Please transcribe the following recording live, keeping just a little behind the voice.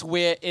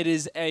where it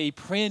is a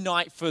prayer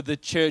night for the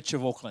Church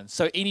of Auckland.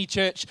 So any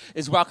church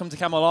is welcome to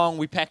come along.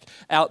 We pack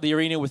out the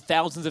arena with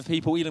thousands of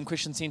people. Elim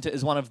Christian Centre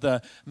is one of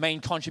the main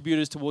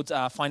contributors towards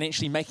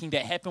financially making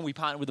that happen. We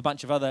partner with a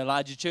bunch of other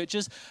larger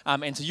churches.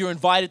 And so you're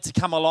invited to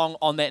come along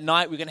on that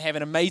night. We're going to have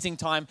an amazing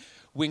time.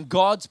 When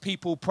God's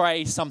people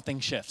pray,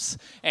 something shifts.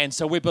 And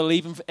so we're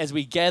believing as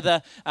we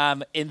gather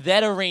in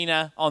that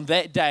arena on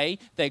that day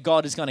that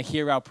God is going to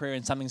hear our prayer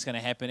and something's going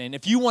to happen. And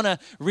if you want to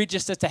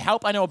register to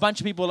help, I know a bunch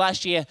of people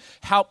last year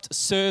helped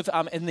serve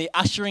in the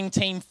ushering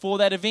team for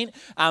that event.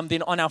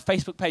 Then on our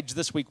Facebook page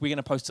this week, we're going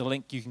to post a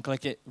link. You can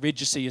click it,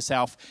 register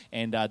yourself,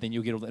 and then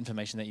you'll get all the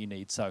information that you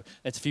need. So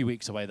that's a few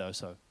weeks away though,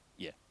 so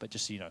yeah, but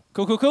just so you know.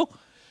 Cool.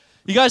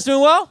 You guys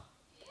doing well?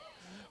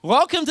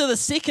 Welcome to the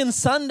second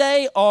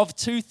Sunday of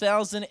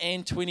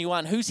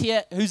 2021. Who's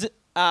here? Who's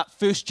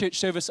first church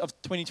service of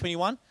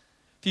 2021? A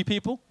few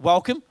people.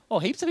 Welcome. Oh,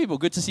 heaps of people.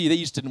 Good to see you. They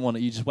just didn't want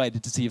it. You just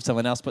waited to see if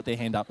someone else put their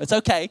hand up. It's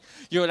okay.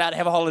 You're allowed to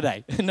have a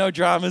holiday. No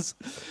dramas.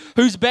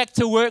 Who's back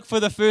to work for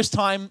the first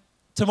time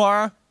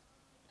tomorrow?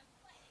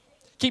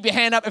 Keep your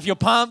hand up if you're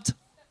pumped.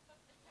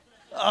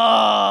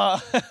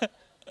 Oh.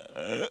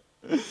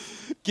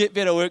 Get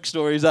better work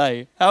stories,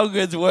 eh? How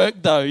good's work,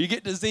 though? You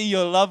get to see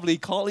your lovely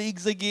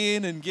colleagues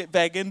again and get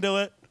back into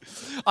it.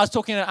 I was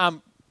talking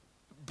to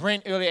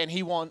Brent earlier, and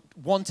he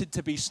wanted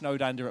to be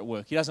snowed under at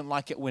work. He doesn't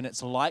like it when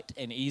it's light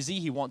and easy.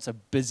 He wants a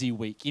busy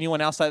week.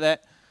 Anyone else like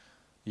that?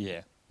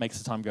 Yeah, makes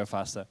the time go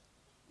faster.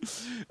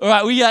 All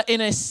right, we are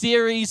in a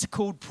series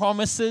called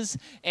Promises,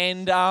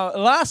 and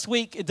last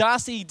week,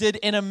 Darcy did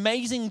an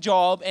amazing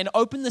job and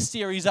opened the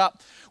series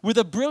up with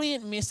a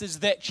brilliant message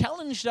that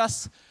challenged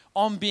us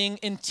on being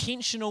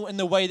intentional in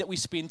the way that we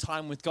spend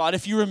time with God.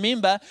 If you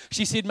remember,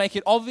 she said make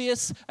it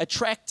obvious,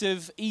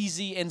 attractive,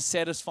 easy, and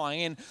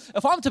satisfying. And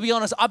if I'm to be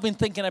honest, I've been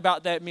thinking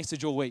about that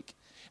message all week.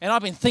 And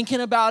I've been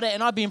thinking about it,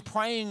 and I've been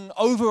praying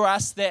over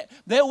us that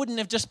wouldn't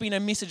have just been a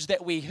message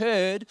that we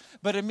heard,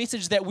 but a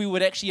message that we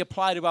would actually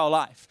apply to our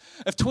life.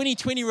 If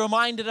 2020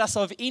 reminded us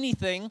of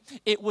anything,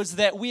 it was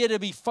that we are to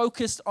be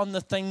focused on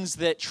the things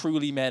that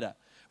truly matter,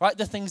 right?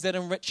 The things that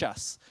enrich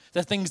us,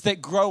 the things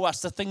that grow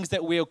us, the things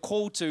that we are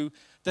called to,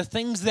 the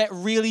things that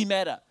really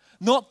matter.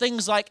 Not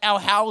things like our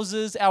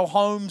houses, our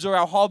homes, or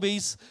our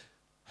hobbies.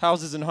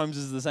 Houses and homes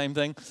is the same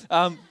thing.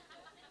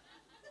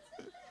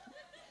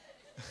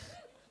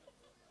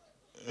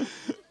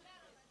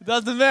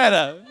 Doesn't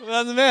matter.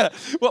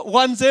 Well,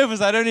 one service,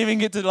 I don't even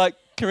get to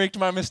correct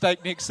my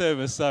mistake next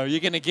service, so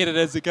you're going to get it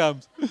as it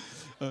comes.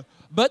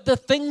 But the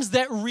things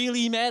that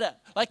really matter,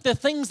 like the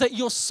things that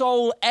your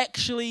soul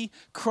actually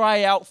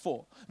cry out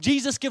for.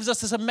 Jesus gives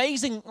us this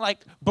amazing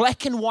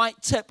black and white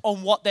tip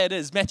on what that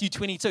is. Matthew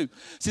 22 it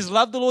says,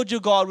 love the Lord your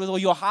God with all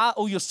your heart,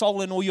 all your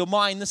soul, and all your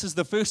mind. This is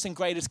the first and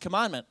greatest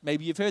commandment.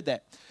 Maybe you've heard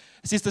that.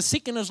 It says the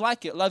second is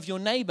like it. Love your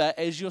neighbor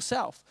as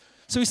yourself.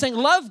 So he's saying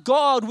love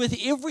God with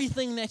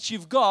everything that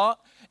you've got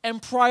and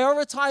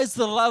prioritize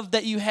the love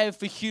that you have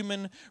for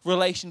human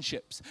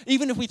relationships.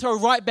 Even if we throw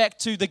right back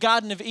to the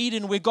Garden of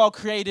Eden where God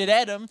created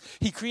Adam,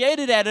 he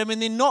created Adam,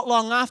 and then not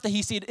long after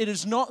he said, it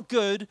is not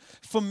good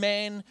for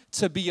man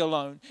to be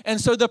alone.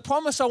 And so the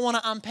promise I want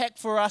to unpack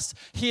for us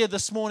here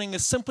this morning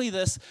is simply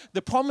this.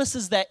 The promise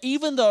is that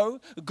even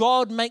though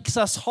God makes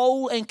us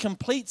whole and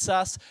completes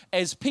us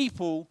as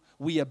people,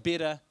 we are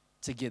better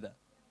together.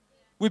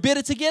 We're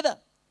better together.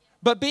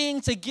 But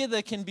being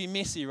together can be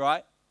messy,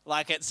 right?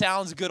 It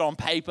sounds good on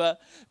paper,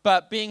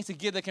 but being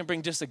together can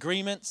bring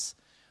disagreements,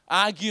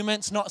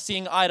 arguments, not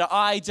seeing eye to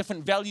eye,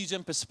 different values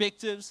and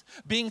perspectives.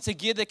 Being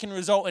together can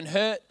result in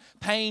hurt,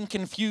 pain,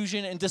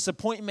 confusion, and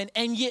disappointment.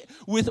 And yet,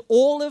 with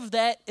all of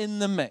that in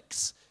the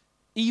mix,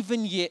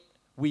 even yet,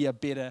 we are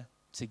better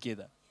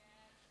together.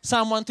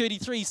 Psalm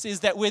 133 says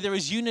that where there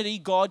is unity,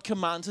 God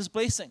commands his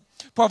blessing.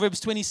 Proverbs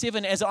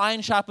 27, as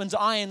iron sharpens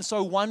iron,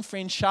 so one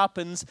friend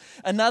sharpens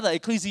another.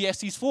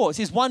 Ecclesiastes 4, it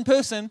says one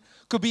person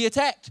could be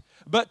attacked,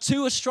 but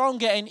two are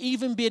stronger, and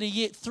even better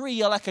yet,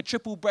 three are like a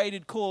triple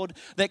braided cord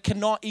that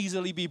cannot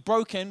easily be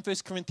broken. 1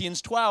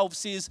 Corinthians 12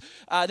 says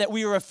that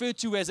we are referred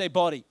to as a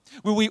body,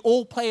 where we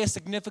all play a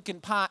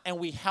significant part and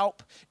we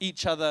help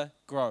each other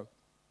grow.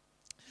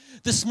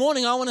 This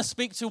morning, I want to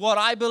speak to what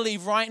I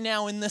believe right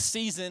now in this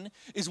season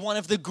is one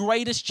of the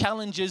greatest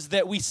challenges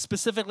that we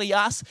specifically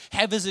us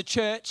have as a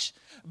church,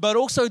 but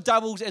also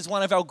doubles as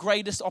one of our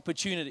greatest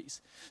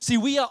opportunities. See,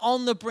 we are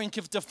on the brink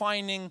of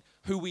defining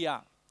who we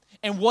are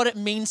and what it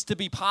means to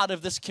be part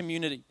of this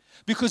community.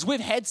 Because we've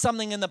had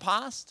something in the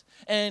past,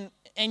 and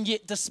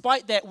yet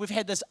despite that, we've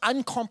had this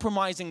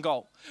uncompromising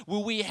goal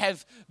where we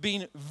have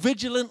been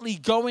vigilantly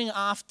going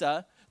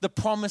after the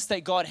promise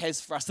that God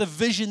has for us, the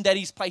vision that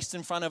he's placed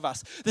in front of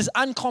us, this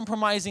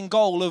uncompromising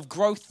goal of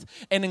growth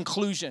and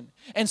inclusion.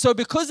 And so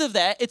because of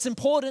that, it's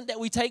important that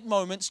we take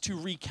moments to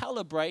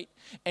recalibrate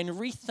and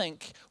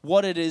rethink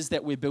what it is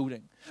that we're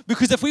building.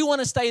 Because if we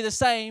want to stay the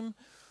same,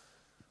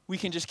 we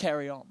can just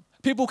carry on.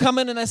 People come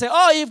in and they say,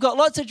 oh, you've got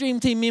lots of Dream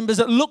Team members.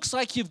 It looks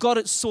like you've got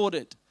it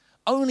sorted.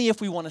 Only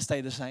if we want to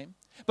stay the same.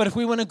 But if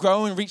we want to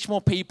grow and reach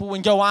more people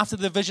and go after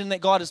the vision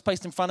that God has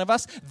placed in front of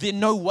us, then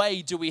no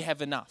way do we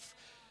have enough.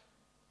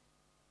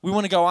 We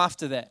want to go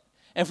after that.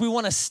 If we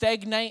want to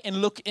stagnate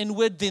and look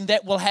inward, then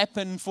that will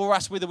happen for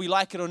us whether we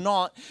like it or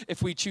not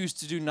if we choose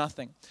to do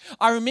nothing.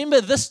 I remember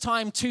this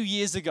time 2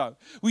 years ago.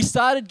 We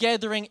started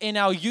gathering in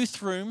our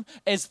youth room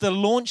as the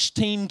launch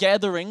team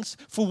gatherings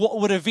for what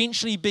would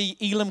eventually be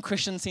Elim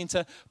Christian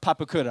Centre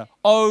Papakura.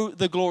 Oh,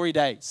 the glory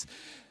days.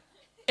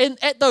 And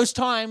at those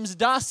times,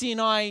 Darcy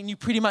and I knew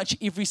pretty much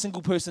every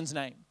single person's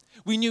name.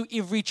 We knew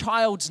every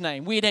child's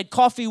name. We had had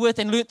coffee with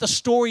and learnt the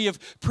story of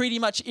pretty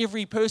much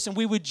every person.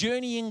 We were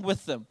journeying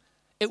with them.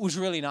 It was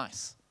really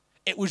nice.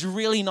 It was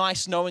really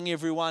nice knowing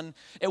everyone.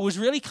 It was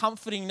really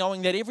comforting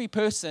knowing that every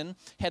person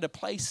had a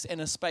place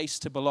and a space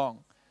to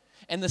belong.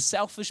 And the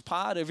selfish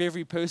part of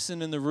every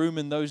person in the room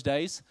in those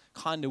days,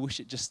 kind of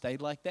wish it just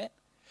stayed like that.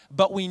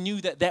 But we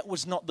knew that that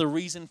was not the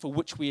reason for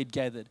which we had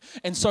gathered.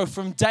 And so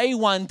from day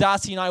one,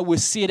 Darcy and I were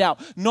set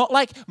out, not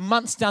like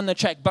months down the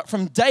track, but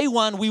from day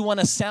one, we want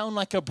to sound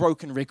like a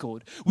broken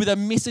record with a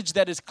message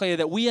that is clear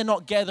that we are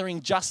not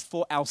gathering just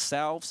for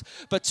ourselves,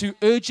 but to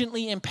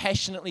urgently and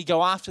passionately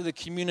go after the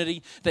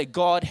community that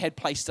God had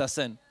placed us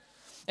in.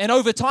 And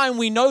over time,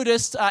 we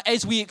noticed,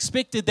 as we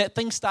expected, that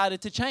things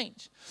started to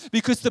change.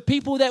 Because the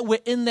people that were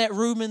in that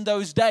room in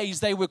those days,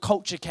 they were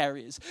culture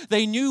carriers.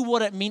 They knew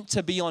what it meant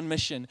to be on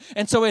mission.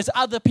 And so as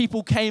other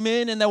people came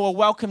in and they were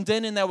welcomed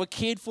in and they were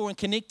cared for and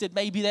connected,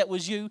 maybe that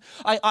was you,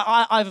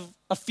 I've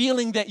a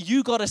feeling that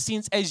you got a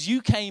sense as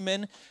you came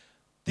in,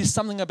 there's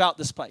something about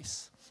this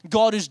place.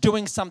 God is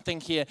doing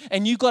something here.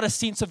 And you got a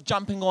sense of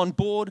jumping on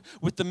board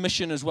with the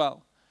mission as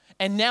well.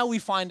 And now we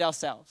find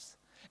ourselves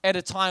at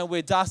a time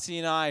where Darcy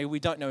and I, we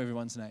don't know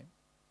everyone's name.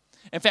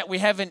 In fact, we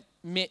haven't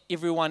met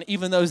everyone,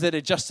 even those that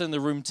are just in the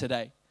room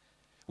today.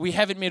 We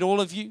haven't met all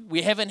of you.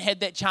 We haven't had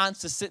that chance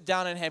to sit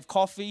down and have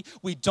coffee.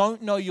 We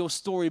don't know your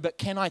story, but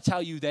can I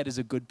tell you that is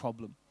a good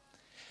problem?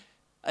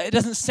 It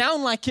doesn't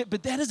sound like it,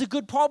 but that is a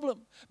good problem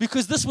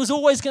because this was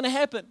always going to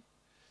happen.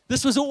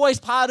 This was always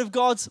part of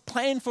God's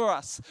plan for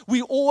us.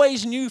 We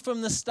always knew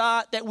from the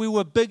start that we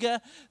were bigger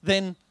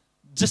than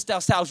just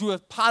ourselves. We were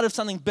part of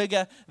something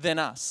bigger than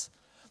us.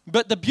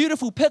 But the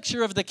beautiful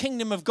picture of the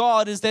kingdom of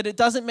God is that it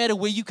doesn't matter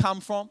where you come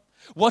from,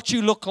 what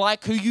you look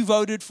like, who you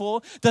voted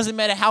for. Doesn't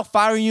matter how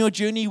far in your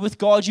journey with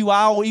God you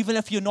are, or even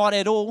if you're not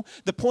at all.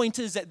 The point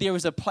is that there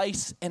is a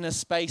place and a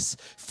space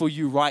for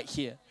you right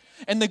here.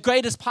 And the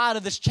greatest part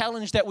of this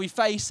challenge that we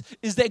face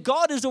is that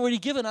God has already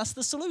given us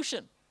the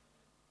solution.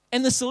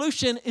 And the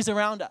solution is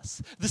around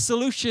us. The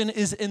solution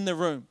is in the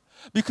room.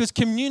 Because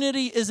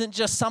community isn't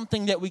just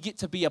something that we get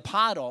to be a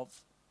part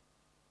of.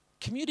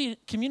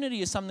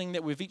 Community is something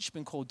that we've each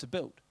been called to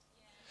build.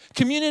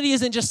 Community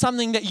isn't just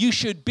something that you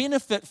should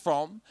benefit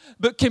from,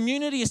 but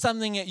community is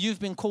something that you've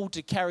been called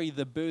to carry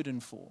the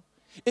burden for.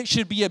 It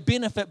should be a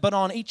benefit, but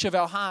on each of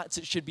our hearts,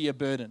 it should be a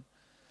burden.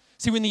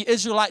 See, when the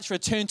Israelites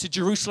returned to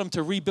Jerusalem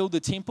to rebuild the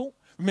temple,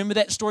 remember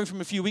that story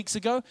from a few weeks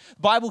ago?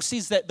 The Bible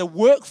says that the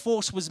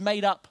workforce was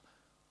made up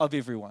of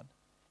everyone.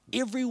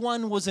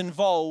 Everyone was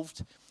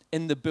involved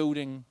in the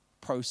building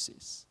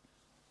process.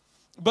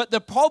 But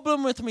the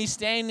problem with me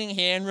standing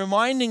here and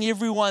reminding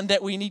everyone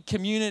that we need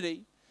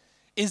community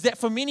is that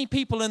for many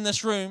people in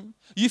this room,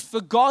 you've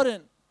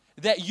forgotten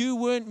that you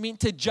weren't meant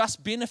to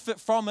just benefit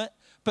from it,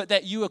 but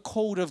that you are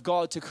called of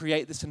God to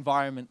create this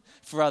environment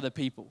for other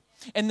people.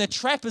 And the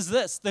trap is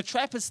this. The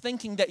trap is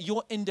thinking that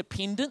your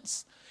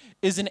independence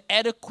is an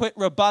adequate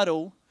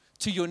rebuttal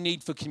to your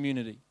need for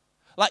community.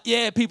 Like,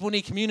 yeah, people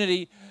need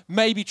community,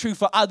 may be true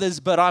for others,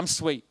 but I'm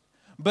sweet.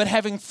 But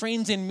having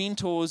friends and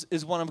mentors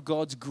is one of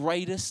God's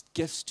greatest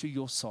gifts to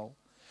your soul.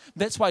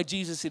 That's why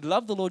Jesus said,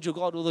 love the Lord your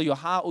God with all your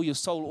heart, all your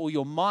soul, all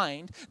your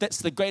mind. That's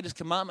the greatest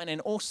commandment. And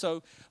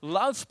also,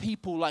 love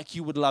people like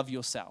you would love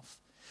yourself.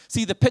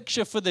 See, the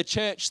picture for the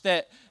church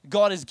that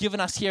God has given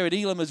us here at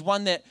Elim is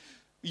one that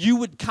you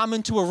would come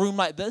into a room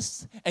like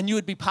this and you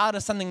would be part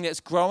of something that's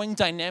growing,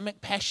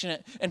 dynamic,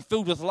 passionate, and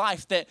filled with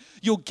life, that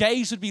your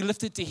gaze would be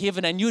lifted to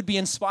heaven and you would be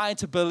inspired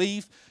to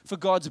believe for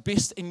God's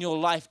best in your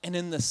life. And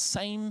in the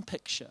same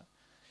picture,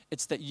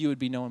 it's that you would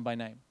be known by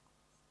name.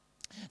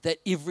 That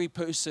every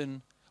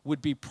person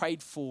would be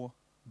prayed for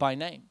by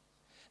name.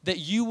 That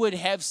you would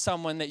have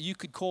someone that you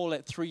could call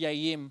at 3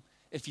 a.m.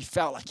 if you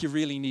felt like you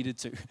really needed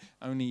to.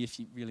 Only if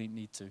you really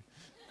need to.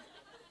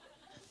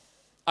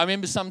 I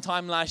remember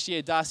sometime last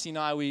year, Darcy and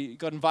I, we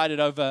got invited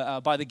over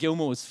by the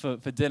Gilmores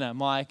for dinner.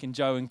 Mike and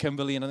Joe and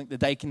Kimberly and I think the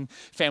Dakin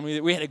family.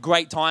 We had a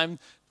great time.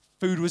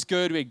 Food was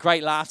good. We had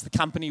great laughs. The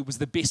company was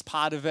the best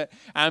part of it.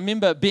 I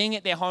remember being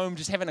at their home,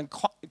 just having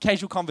a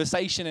casual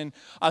conversation. And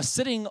I was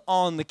sitting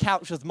on the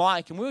couch with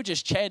Mike and we were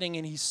just chatting.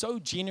 And he so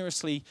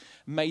generously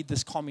made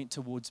this comment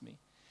towards me.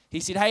 He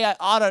said, hey,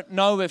 I don't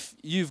know if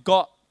you've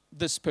got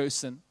this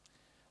person,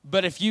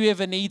 but if you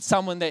ever need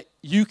someone that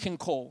you can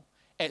call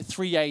at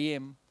 3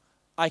 a.m.,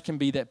 I can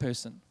be that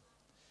person.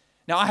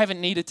 Now, I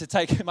haven't needed to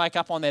take Mike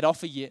up on that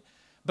offer yet,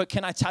 but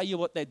can I tell you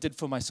what that did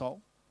for my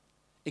soul?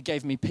 It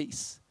gave me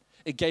peace.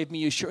 It gave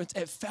me assurance.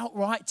 It felt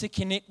right to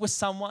connect with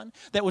someone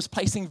that was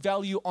placing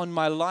value on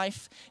my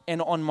life and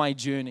on my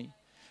journey.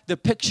 The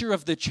picture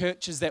of the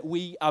church is that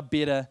we are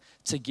better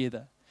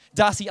together.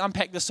 Darcy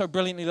unpacked this so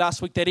brilliantly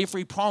last week that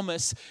every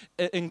promise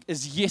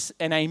is yes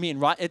and amen,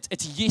 right?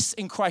 It's yes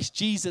in Christ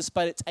Jesus,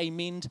 but it's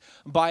amen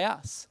by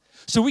us.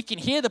 So we can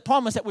hear the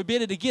promise that we're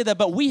better together,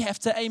 but we have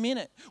to amen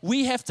it.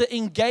 We have to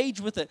engage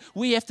with it.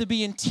 We have to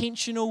be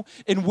intentional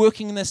in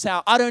working this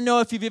out. I don't know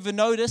if you've ever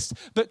noticed,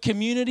 but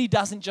community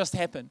doesn't just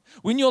happen.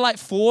 When you're like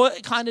 4,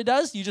 it kind of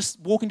does. You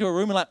just walk into a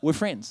room and like, we're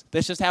friends.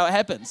 That's just how it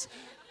happens.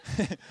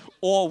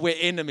 Or we're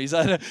enemies.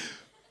 I don't know.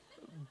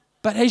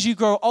 But as you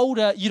grow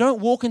older, you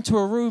don't walk into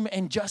a room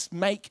and just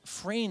make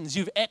friends.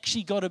 You've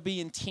actually got to be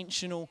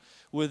intentional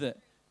with it.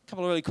 A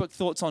couple of really quick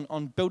thoughts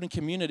on building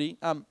community.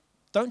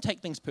 Don't take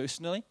things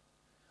personally.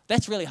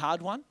 That's a really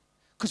hard one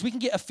because we can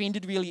get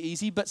offended really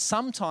easy, but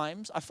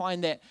sometimes I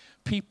find that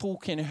people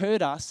can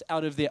hurt us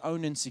out of their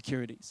own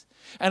insecurities.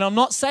 And I'm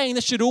not saying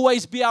this should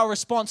always be our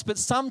response, but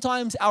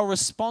sometimes our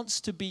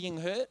response to being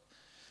hurt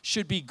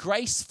should be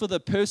grace for the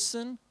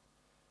person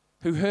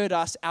who hurt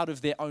us out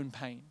of their own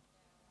pain.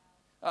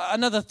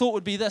 Another thought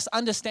would be this: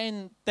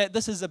 understand that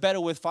this is a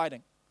battle worth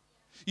fighting.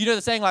 You know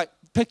the saying, like,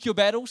 pick your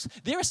battles?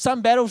 There are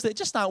some battles that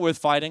just aren't worth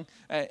fighting.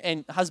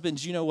 And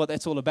husbands, you know what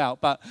that's all about.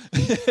 But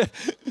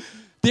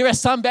there are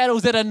some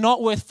battles that are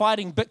not worth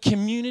fighting. But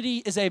community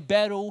is a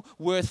battle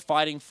worth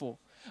fighting for.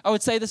 I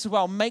would say this as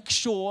well: make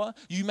sure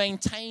you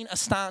maintain a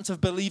stance of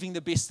believing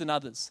the best in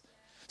others.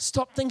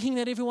 Stop thinking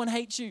that everyone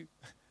hates you.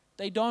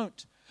 They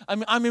don't. I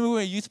remember when we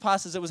were youth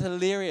pastors, it was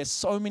hilarious.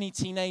 So many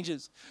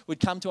teenagers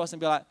would come to us and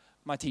be like,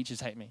 my teachers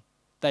hate me.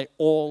 They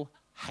all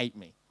hate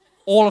me.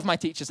 All of my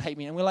teachers hate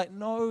me. And we're like,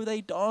 no, they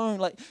don't.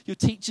 Like, your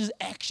teachers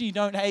actually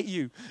don't hate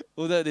you.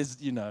 Although there's,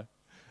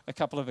 a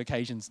couple of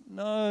occasions.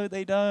 No,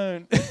 they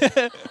don't.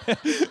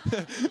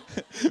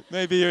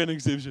 Maybe you're an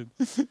exception.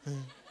 Of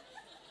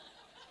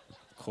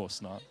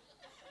course not.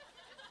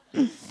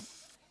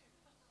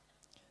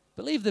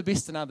 Believe the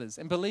best in others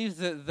and believe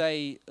that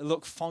they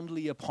look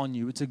fondly upon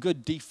you. It's a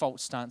good default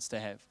stance to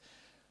have.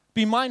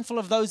 Be mindful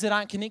of those that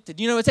aren't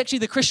connected. It's actually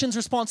the Christian's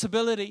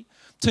responsibility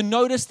to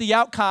notice the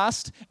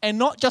outcast and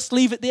not just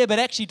leave it there, but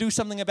actually do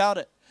something about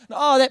it.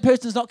 Oh, that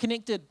person's not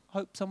connected.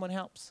 Hope someone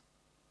helps.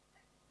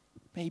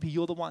 Maybe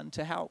you're the one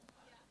to help.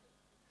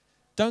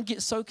 Don't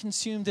get so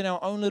consumed in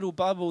our own little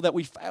bubble that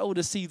we fail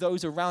to see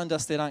those around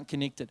us that aren't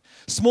connected.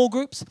 Small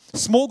groups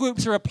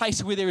are a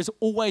place where there is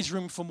always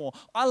room for more.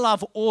 I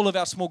love all of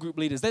our small group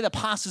leaders. They're the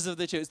pastors of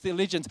the church. They're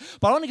legends.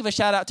 But I want to give a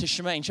shout out to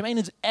Shemaine. Shemaine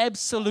is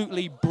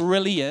absolutely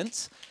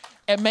brilliant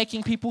at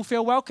making people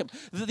feel welcome.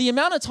 The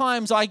amount of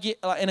times I get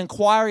an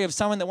inquiry of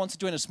someone that wants to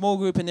join a small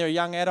group and they're a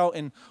young adult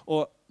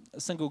or a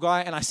single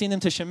guy, and I send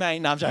them to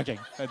Shemaine. No, I'm joking.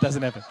 That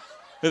doesn't happen.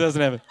 That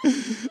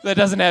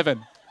doesn't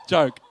happen.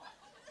 Joke.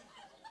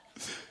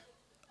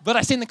 But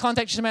I send the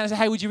contact to Shemaine and say,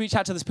 hey, would you reach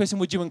out to this person?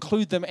 Would you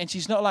include them? And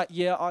she's not like,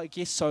 yeah, I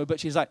guess so. But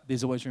she's like,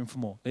 there's always room for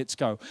more. Let's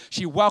go.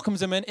 She welcomes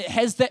them in. It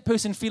has that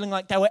person feeling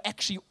like they were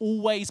actually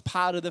always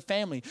part of the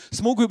family.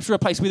 Small groups are a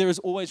place where there is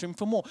always room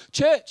for more.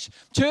 Church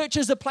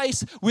is a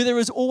place where there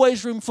is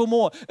always room for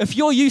more. If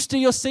you're used to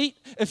your seat,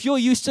 if you're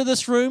used to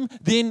this room,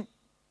 then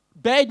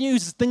bad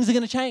news is things are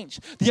going to change.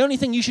 The only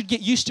thing you should get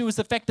used to is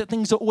the fact that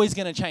things are always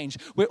going to change.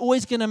 We're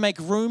always going to make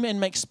room and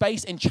make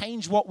space and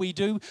change what we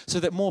do so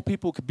that more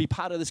people could be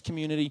part of this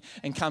community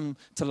and come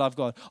to love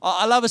God.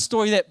 I love a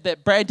story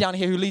that Brad down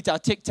here, who leads our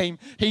tech team,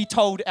 he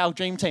told our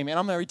dream team, and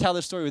I'm going to retell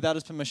this story without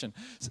his permission.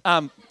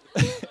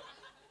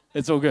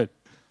 It's all good,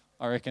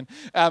 I reckon.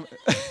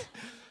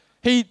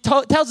 He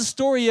tells a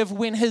story of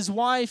when his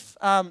wife,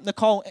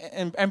 Nicole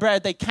and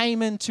Brad, they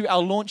came into our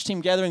launch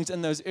team gatherings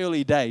in those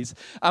early days.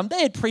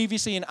 They had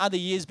previously in other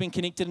years been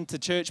connected into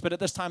church, but at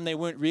this time they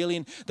weren't really.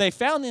 And they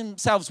found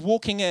themselves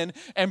walking in,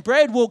 and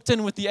Brad walked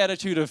in with the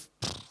attitude of,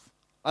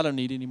 I don't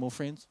need any more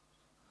friends.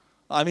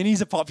 I mean,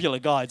 he's a popular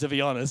guy, to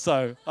be honest,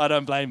 so I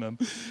don't blame him.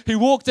 He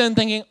walked in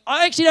thinking,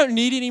 I actually don't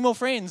need any more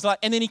friends.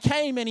 And then he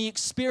came and he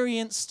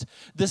experienced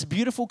this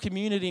beautiful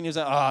community, and he was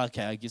like, oh,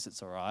 okay, I guess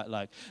it's all right.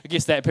 I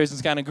guess that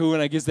person's kind of cool,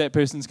 and I guess that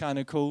person's kind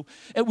of cool.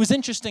 It was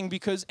interesting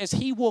because as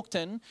he walked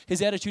in,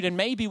 his attitude, and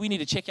maybe we need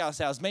to check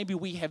ourselves, maybe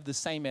we have the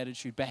same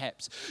attitude,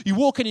 perhaps. You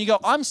walk in and you go,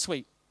 I'm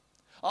sweet.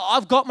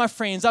 I've got my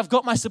friends. I've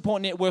got my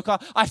support network.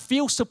 I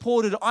feel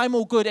supported. I'm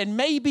all good. And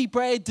maybe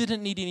Brad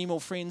didn't need any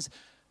more friends,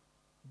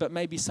 but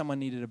maybe someone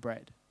needed a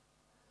Brad.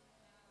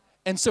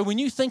 And so when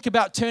you think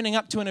about turning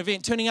up to an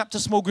event, turning up to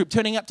small group,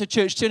 turning up to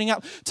church, turning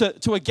up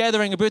to a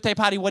gathering, a birthday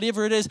party,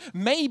 whatever it is,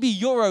 maybe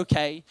you're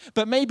okay,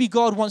 but maybe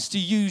God wants to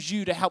use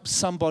you to help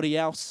somebody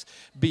else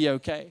be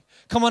okay.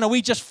 Come on, are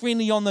we just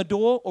friendly on the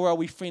door, or are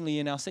we friendly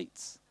in our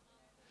seats?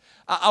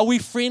 Are we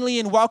friendly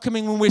and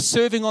welcoming when we're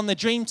serving on the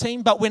dream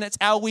team, but when it's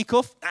our week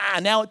off,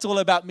 now it's all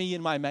about me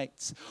and my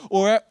mates?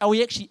 Or are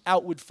we actually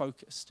outward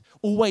focused,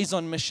 always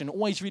on mission,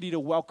 always ready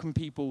to welcome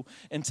people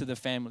into the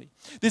family?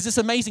 There's this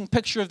amazing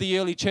picture of the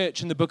early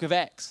church in the book of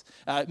Acts.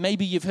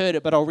 Maybe you've heard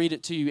it, but I'll read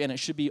it to you, and it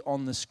should be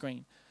on the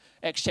screen.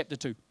 Acts chapter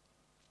 2.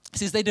 It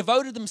says, they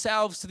devoted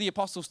themselves to the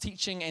apostles'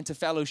 teaching and to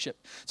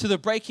fellowship, to the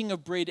breaking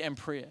of bread and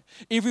prayer.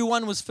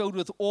 Everyone was filled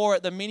with awe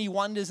at the many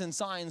wonders and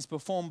signs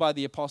performed by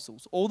the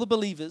apostles. All the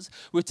believers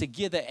were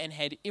together and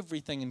had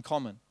everything in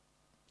common.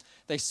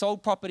 They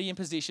sold property and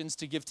possessions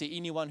to give to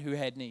anyone who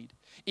had need.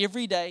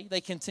 Every day,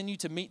 they continued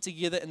to meet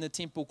together in the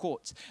temple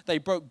courts. They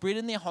broke bread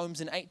in their homes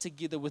and ate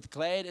together with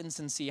glad and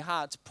sincere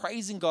hearts,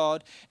 praising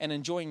God and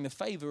enjoying the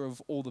favor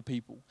of all the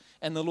people.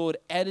 And the Lord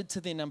added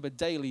to their number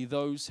daily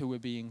those who were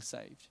being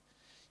saved.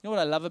 You know what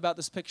I love about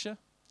this picture?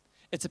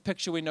 It's a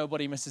picture where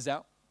nobody misses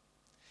out.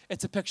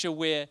 It's a picture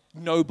where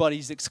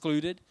nobody's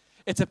excluded.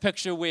 It's a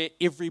picture where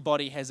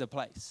everybody has a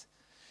place.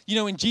 You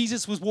know, when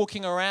Jesus was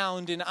walking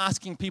around and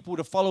asking people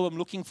to follow him,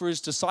 looking for his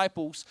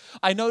disciples,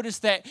 I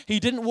noticed that he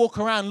didn't walk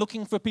around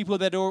looking for people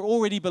that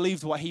already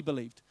believed what he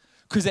believed.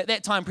 Because at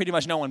that time, pretty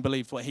much no one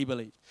believed what he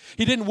believed.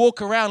 He didn't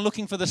walk around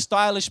looking for the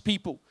stylish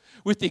people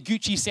with their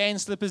Gucci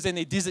sand slippers and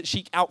their desert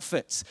chic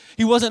outfits.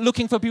 He wasn't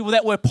looking for people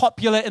that were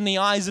popular in the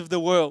eyes of the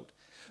world.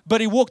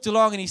 But he walked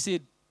along and he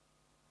said,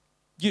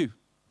 you,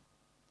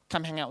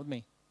 come hang out with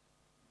me.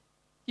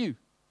 You,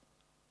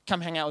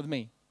 come hang out with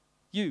me.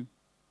 You.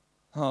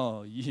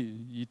 Oh,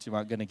 you two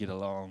aren't going to get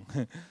along.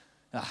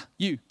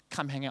 You,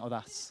 come hang out with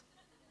us.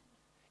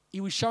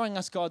 He was showing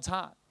us God's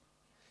heart.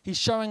 He's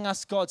showing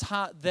us God's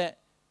heart that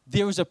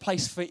there is a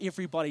place for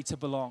everybody to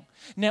belong.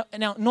 Now,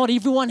 not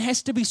everyone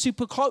has to be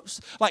super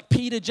close, like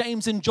Peter,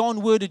 James, and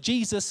John were to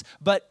Jesus,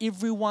 but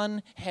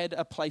everyone had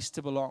a place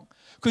to belong.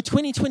 Could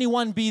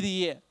 2021 be the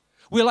year?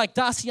 We're like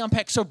Darcy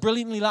unpacked so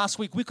brilliantly last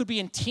week. We could be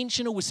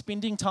intentional with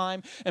spending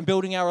time and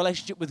building our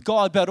relationship with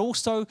God, but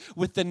also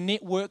with the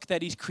network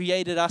that he's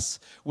created us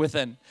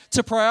within.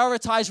 To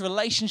prioritize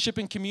relationship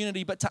and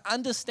community, but to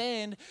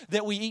understand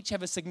that we each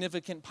have a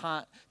significant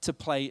part to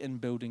play in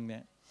building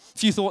that. A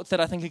few thoughts that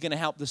I think are going to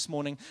help this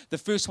morning. The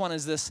first one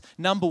is this.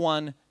 Number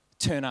one,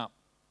 turn up.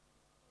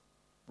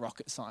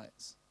 Rocket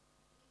science.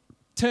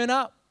 Turn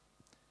up.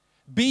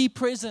 Be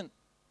present.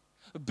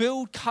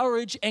 Build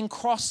courage and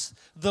cross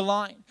the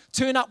line.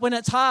 Turn up when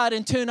it's hard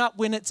and turn up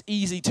when it's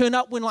easy. Turn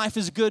up when life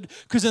is good,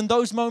 because in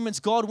those moments,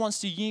 God wants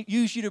to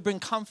use you to bring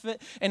comfort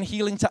and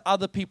healing to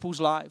other people's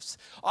lives.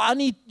 I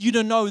need you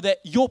to know that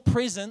your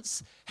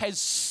presence has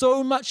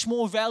so much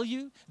more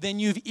value than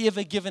you've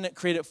ever given it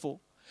credit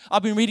for.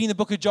 I've been reading the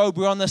book of Job.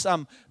 We're on this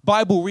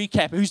Bible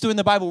recap. Who's doing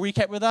the Bible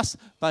recap with us?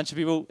 Bunch of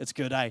people. It's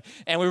good, eh?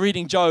 And we're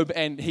reading Job,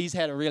 and he's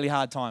had a really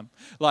hard time.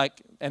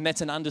 And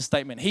that's an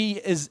understatement. He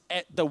is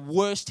at the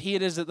worst. He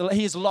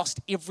has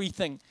lost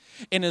everything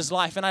in his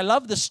life. And I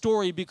love the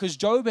story because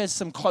Job has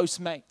some close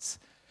mates.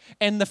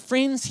 And the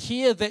friends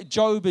hear that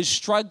Job is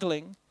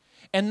struggling,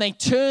 and they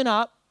turn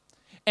up,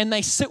 and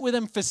they sit with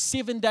him for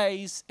 7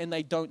 days, and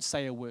they don't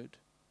say a word.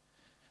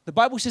 The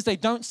Bible says they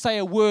don't say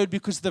a word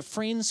because the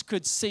friends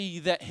could see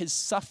that his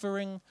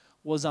suffering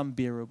was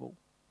unbearable.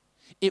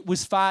 It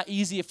was far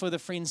easier for the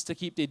friends to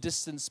keep their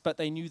distance, but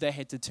they knew they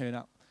had to turn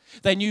up.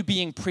 They knew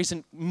being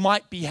present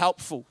might be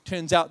helpful.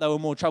 Turns out they were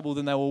more trouble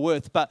than they were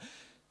worth. But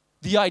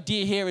the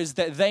idea here is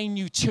that they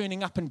knew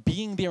turning up and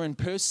being there in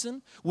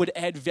person would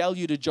add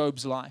value to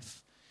Job's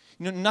life.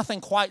 You know,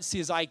 nothing quite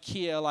says I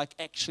care like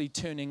actually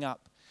turning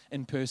up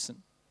in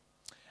person.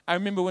 I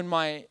remember when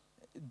my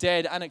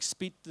dad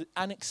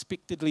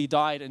unexpectedly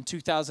died in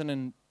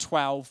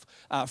 2012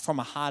 from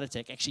a heart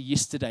attack. Actually,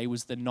 yesterday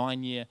was the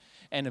 9-year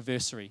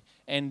anniversary.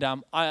 And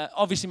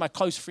obviously my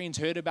close friends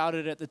heard about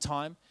it at the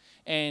time.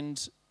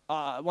 And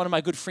one of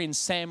my good friends,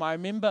 Sam, I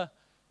remember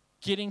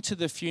getting to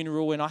the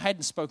funeral, and I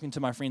hadn't spoken to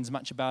my friends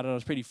much about it. I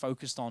was pretty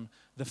focused on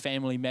the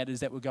family matters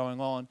that were going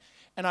on.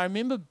 And I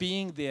remember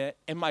being there,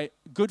 and my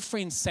good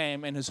friend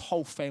Sam and his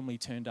whole family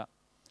turned up.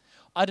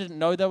 I didn't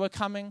know they were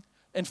coming.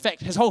 In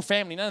fact, his whole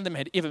family, none of them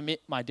had ever met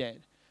my dad.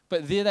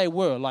 But there they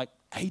were, like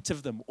 8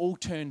 of them, all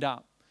turned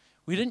up.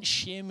 We didn't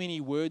share many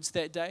words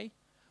that day,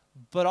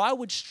 but I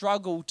would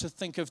struggle to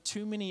think of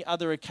too many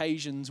other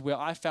occasions where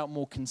I felt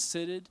more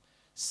considered,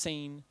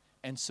 seen,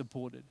 and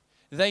supported.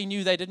 They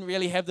knew they didn't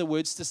really have the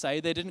words to say.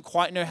 They didn't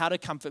quite know how to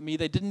comfort me.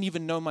 They didn't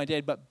even know my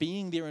dad, but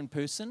being there in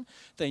person,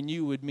 they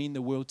knew would mean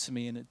the world to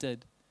me, and it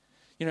did.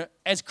 You know,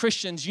 as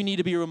Christians, you need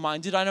to be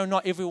reminded. I know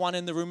not everyone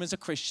in the room is a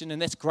Christian, and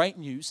that's great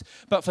news.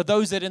 But for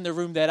those that in the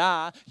room that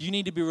are, you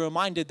need to be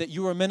reminded that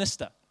you're a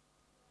minister.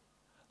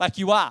 Like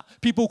you are.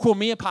 People call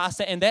me a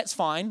pastor, and that's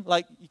fine.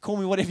 Like, you call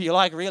me whatever you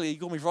like, really. You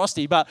call me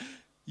Frosty, but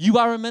you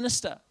are a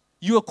minister.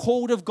 You are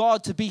called of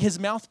God to be his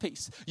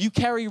mouthpiece. You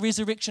carry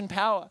resurrection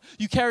power.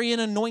 You carry an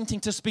anointing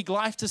to speak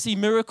life, to see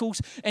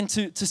miracles, and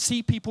to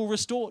see people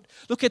restored.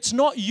 Look, it's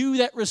not you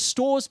that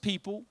restores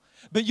people,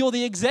 but you're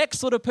the exact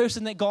sort of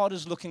person that God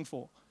is looking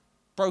for.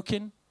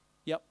 Broken,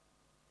 yep.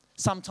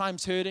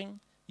 Sometimes hurting,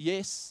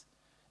 yes.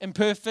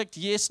 Imperfect,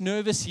 yes.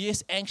 Nervous,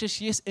 yes.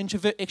 Anxious, yes.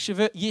 Introvert,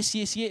 extrovert, yes,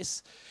 yes,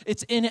 yes.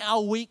 It's in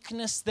our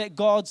weakness that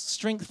God's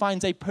strength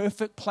finds a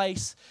perfect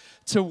place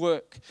to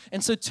work.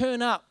 And so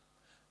turn up,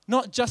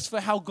 not just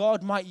for how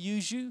God might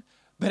use you,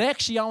 but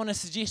actually I want to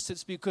suggest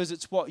it's because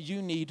it's what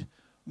you need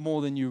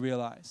more than you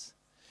realize.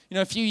 You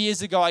know, a few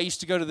years ago, I used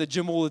to go to the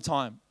gym all the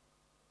time.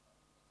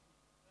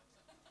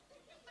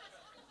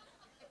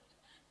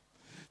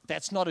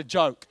 That's not a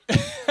joke.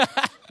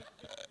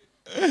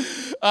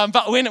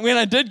 But when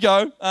I did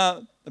go,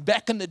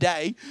 back in the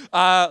day,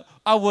 I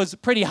was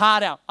pretty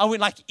hard out. I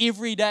went like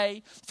every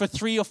day for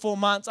 3 or 4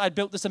 months. I'd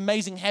built this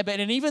amazing habit.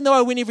 And even though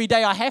I went every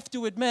day, I have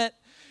to admit,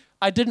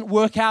 I didn't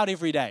work out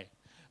every day.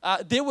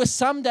 There were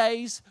some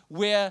days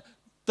where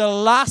the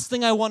last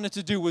thing I wanted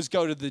to do was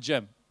go to the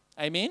gym.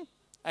 Amen?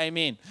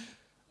 Amen.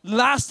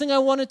 Last thing I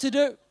wanted to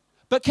do.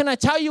 But can I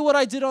tell you what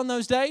I did on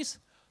those days?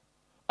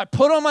 I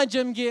put on my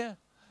gym gear.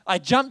 I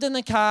jumped in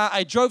the car.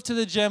 I drove to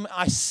the gym.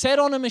 I sat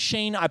on a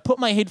machine. I put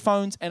my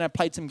headphones and I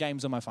played some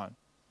games on my phone.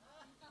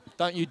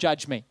 Don't you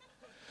judge me.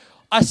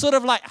 I sort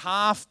of like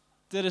half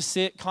did a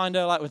set, kind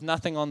of like with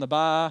nothing on the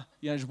bar,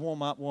 just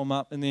warm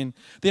up. And then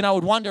I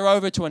would wander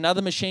over to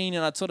another machine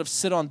and I'd sort of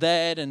sit on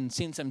that and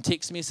send some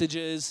text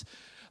messages.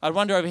 I'd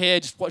wander over here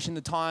just watching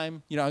the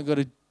time. I've got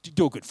to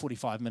do a good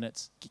 45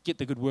 minutes, get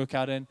the good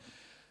workout in.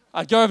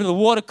 I'd go over to the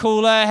water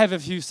cooler, have a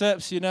few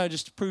sips,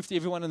 just to prove to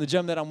everyone in the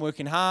gym that I'm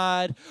working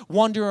hard,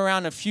 wander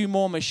around a few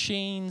more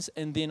machines,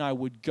 and then I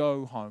would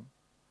go home.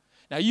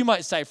 Now, you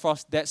might say,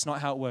 Frost, that's not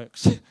how it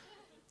works.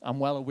 I'm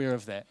well aware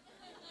of that.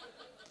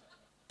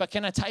 But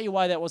can I tell you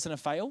why that wasn't a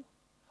fail?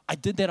 I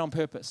did that on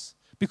purpose.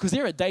 Because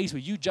there are days where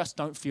you just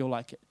don't feel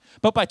like it.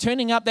 But by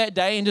turning up that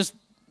day and just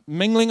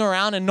mingling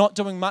around and not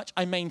doing much,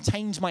 I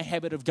maintained my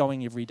habit of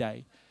going every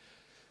day.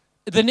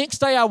 The next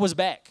day I was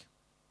back.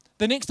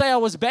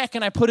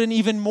 And I put in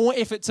even more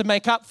effort to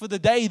make up for the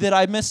day that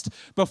I missed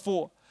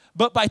before.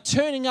 But by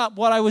turning up,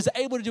 what I was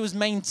able to do is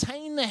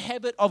maintain the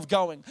habit of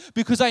going.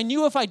 Because I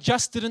knew if I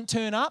just didn't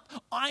turn up,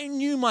 I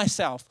knew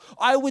myself.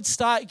 I would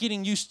start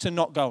getting used to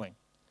not going.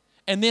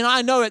 And then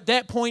I know at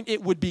that point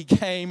it would be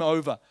game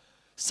over.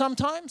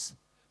 Sometimes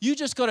you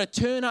just got to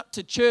turn up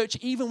to church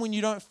even when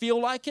you don't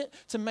feel like it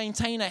to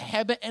maintain a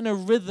habit and a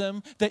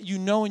rhythm that you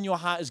know in your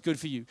heart is good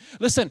for you.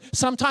 Listen,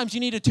 sometimes you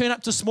need to turn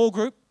up to small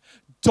group,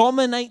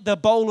 dominate the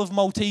bowl of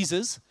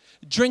Maltesers,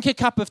 drink a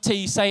cup of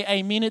tea, say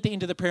amen at the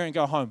end of the prayer and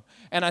go home.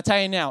 And I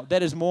tell you now,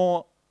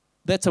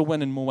 that's a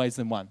win in more ways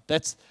than one.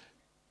 That's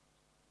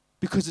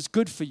because it's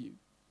good for you.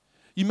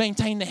 You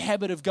maintain the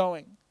habit of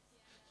going,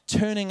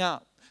 turning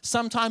up.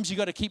 Sometimes you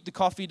got to keep the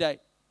coffee date.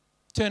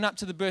 Turn up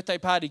to the birthday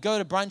party, go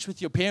to brunch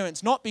with your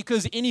parents, not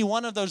because any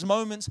one of those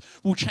moments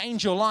will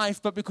change your life,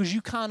 but because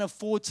you can't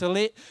afford to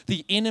let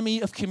the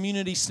enemy of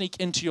community sneak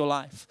into your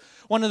life.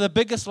 One of the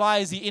biggest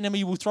lies the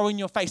enemy will throw in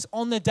your face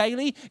on the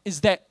daily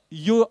is that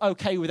you're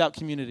okay without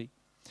community,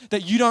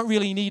 that you don't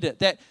really need it,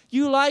 that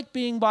you like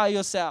being by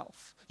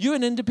yourself. You're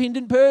an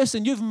independent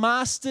person. You've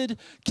mastered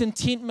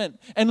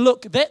contentment. And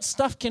look, that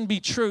stuff can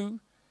be true.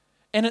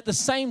 And at the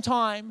same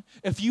time,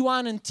 if you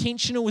aren't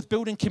intentional with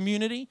building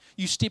community,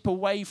 you step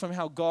away from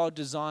how God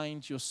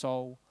designed your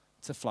soul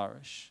to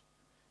flourish.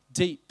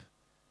 Deep,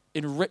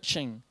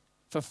 enriching,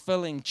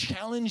 fulfilling,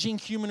 challenging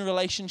human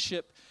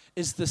relationship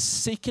is the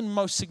second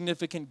most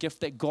significant gift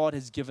that God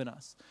has given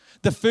us.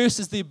 The first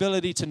is the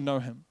ability to know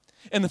Him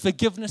and the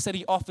forgiveness that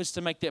He offers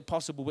to make that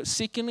possible. But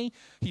secondly,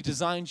 He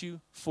designed you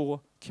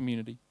for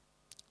community.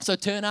 So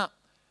turn up,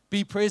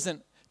 be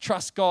present,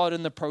 trust God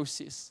in the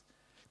process.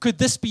 Could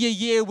this be a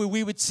year where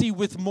we would see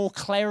with more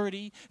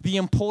clarity the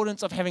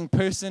importance of having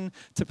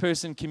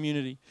person-to-person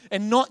community?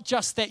 And not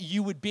just that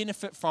you would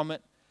benefit from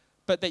it,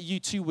 but that you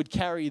too would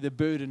carry the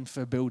burden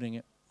for building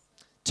it.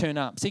 Turn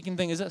up. Second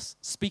thing is this,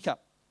 speak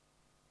up.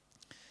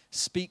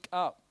 Speak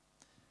up.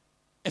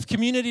 If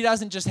community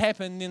doesn't just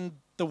happen, then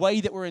the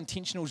way that we're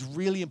intentional is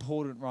really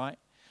important, right?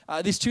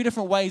 There's two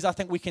different ways I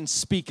think we can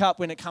speak up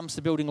when it comes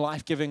to building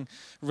life-giving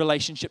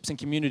relationships and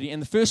community.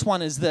 And the first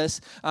one is this,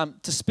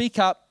 to speak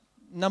up.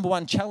 Number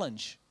one,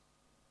 challenge.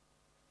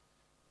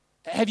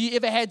 Have you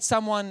ever had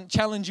someone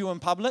challenge you in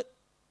public?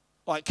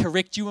 Like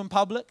correct you in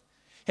public?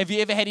 Have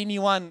you ever had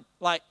anyone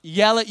like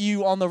yell at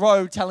you on the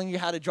road telling you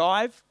how to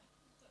drive?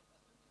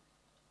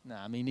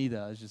 Nah, me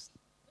neither. I was just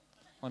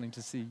wanting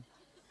to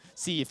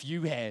see if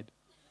you had.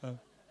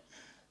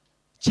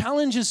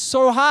 Challenge is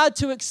so hard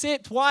to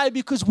accept. Why?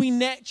 Because we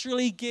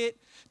naturally get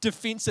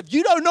defensive.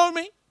 You don't know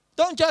me.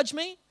 Don't judge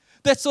me.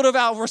 That's sort of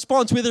our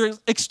response, whether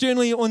it's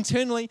externally or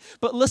internally.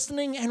 But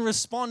listening and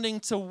responding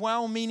to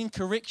well-meaning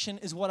correction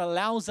is what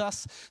allows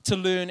us to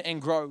learn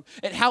and grow.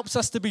 It helps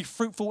us to be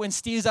fruitful and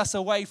steers us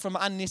away from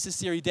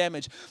unnecessary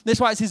damage. That's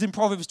why it says in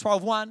Proverbs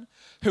 12:1,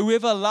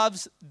 whoever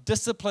loves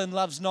discipline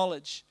loves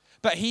knowledge,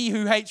 but he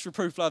who hates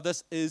reproof, love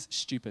this, is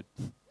stupid.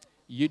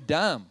 You're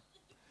dumb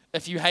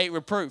if you hate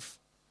reproof.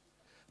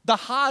 The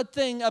hard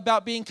thing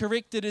about being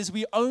corrected is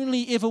we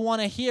only ever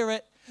want to hear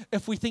it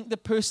if we think the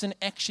person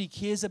actually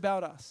cares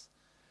about us.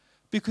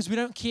 Because we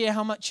don't care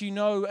how much you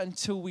know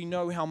until we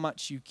know how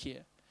much you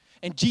care.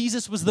 And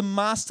Jesus was the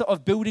master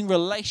of building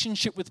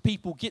relationship with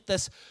people, get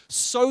this,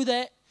 so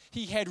that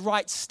He had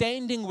right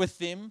standing with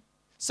them,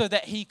 so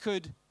that He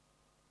could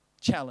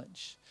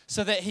challenge,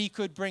 so that He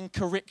could bring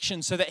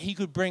correction, so that He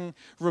could bring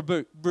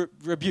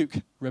rebuke.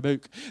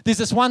 There's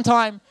this one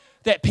time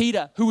that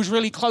Peter, who was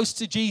really close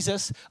to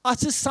Jesus,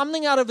 utters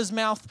something out of his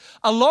mouth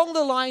along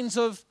the lines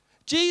of,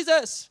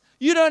 Jesus,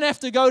 you don't have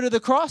to go to the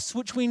cross,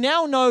 which we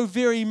now know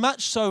very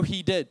much so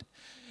He did.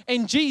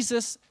 And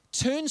Jesus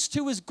turns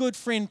to his good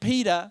friend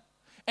Peter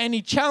and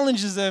He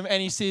challenges him and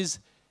He says,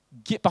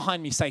 Get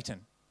behind me,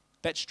 Satan.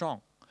 That's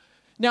strong.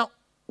 Now,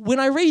 when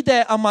I read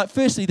that, I'm like,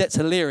 firstly, that's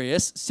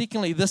hilarious.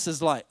 Secondly, this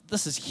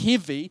is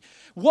heavy.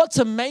 What's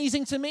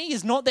amazing to me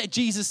is not that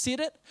Jesus said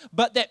it,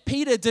 but that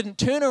Peter didn't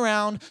turn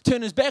around,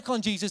 turn his back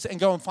on Jesus, and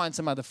go and find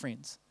some other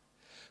friends.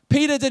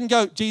 Peter didn't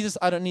go, Jesus,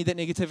 I don't need that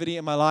negativity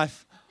in my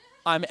life.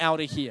 I'm out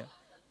of here.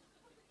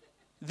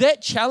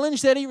 That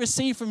challenge that he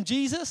received from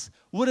Jesus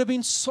would have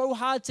been so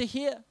hard to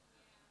hear.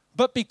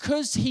 But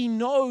because he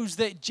knows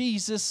that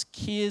Jesus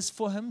cares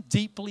for him,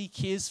 deeply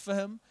cares for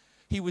him,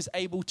 he was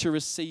able to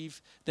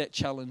receive that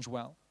challenge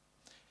well.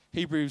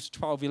 Hebrews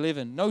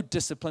 12:11, no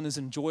discipline is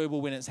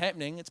enjoyable when it's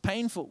happening, it's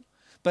painful.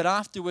 But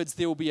afterwards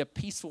there will be a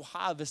peaceful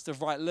harvest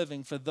of right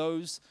living for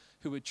those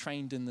who were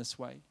trained in this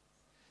way.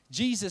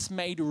 Jesus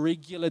made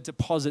regular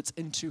deposits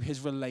into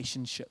his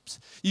relationships.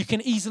 You can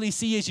easily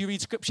see as you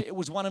read scripture, it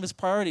was one of his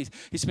priorities.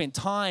 He spent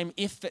time,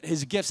 effort,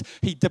 his gifts.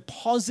 He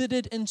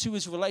deposited into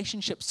his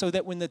relationships so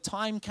that when the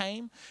time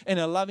came, in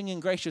a loving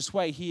and gracious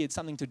way, he had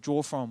something to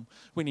draw from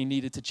when he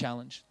needed to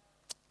challenge.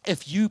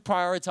 If you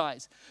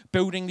prioritize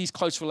building these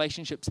close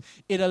relationships,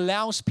 it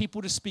allows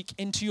people to speak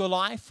into your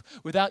life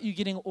without you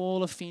getting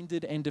all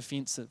offended and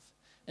defensive.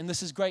 And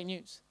this is great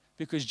news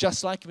because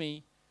just like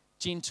me,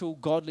 gentle,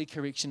 godly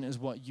correction is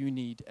what you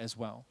need as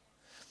well.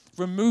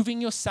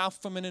 Removing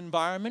yourself from an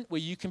environment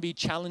where you can be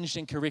challenged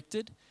and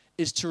corrected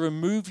is to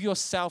remove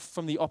yourself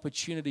from the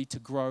opportunity to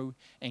grow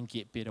and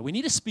get better. We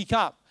need to speak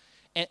up.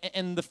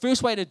 And the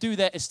first way to do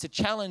that is to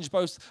challenge,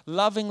 both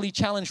lovingly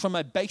challenge from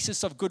a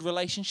basis of good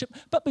relationship,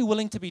 but be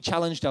willing to be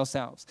challenged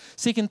ourselves.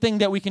 Second thing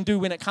that we can do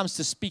when it comes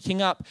to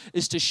speaking up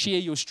is to share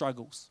your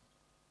struggles.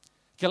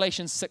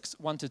 Galatians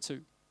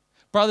 6:1-2.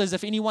 Brothers,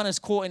 if anyone is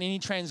caught in any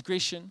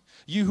transgression,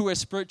 you who are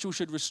spiritual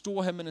should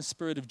restore him in a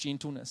spirit of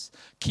gentleness.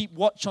 Keep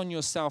watch on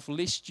yourself,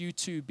 lest you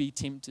too be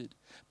tempted.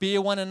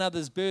 Bear one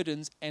another's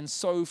burdens, and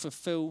so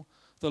fulfill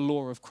the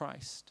law of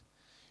Christ.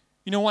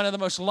 You know, one of the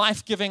most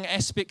life-giving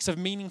aspects of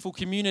meaningful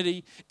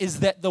community is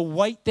that the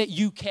weight that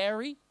you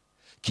carry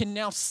can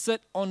now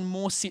sit on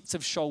more sets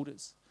of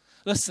shoulders.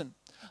 Listen,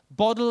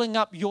 bottling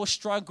up your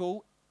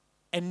struggle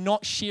and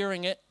not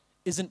sharing it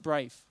isn't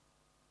brave.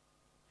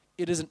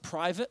 It isn't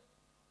private.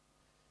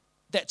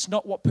 That's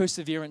not what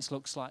perseverance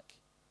looks like.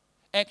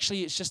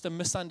 Actually, it's just a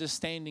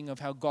misunderstanding of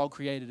how God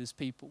created his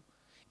people.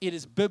 It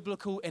is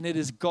biblical and it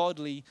is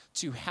godly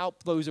to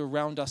help those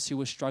around us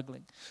who are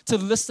struggling, to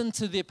listen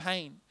to their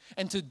pain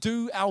and to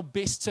do our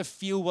best to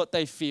feel what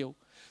they feel,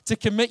 to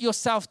commit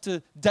yourself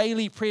to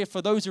daily prayer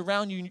for those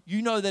around you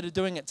you know that are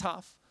doing it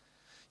tough.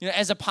 You know,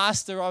 as a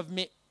pastor, I've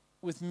met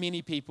with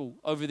many people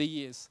over the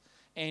years,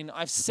 and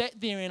I've sat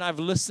there and I've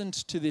listened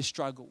to their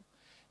struggle.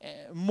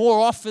 More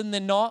often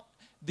than not,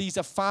 these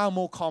are far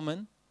more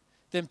common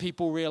than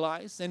people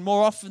realize. And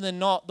more often than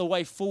not, the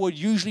way forward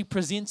usually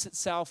presents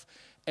itself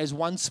as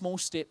one small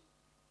step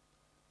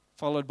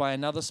followed by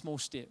another small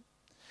step.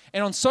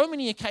 And on so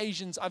many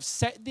occasions, I've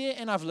sat there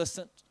and I've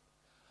listened.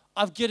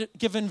 I've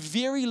given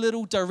very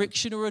little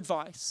direction or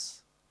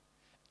advice.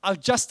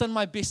 I've just done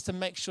my best to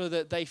make sure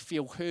that they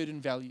feel heard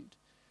and valued.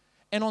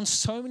 And on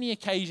so many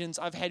occasions,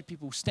 I've had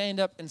people stand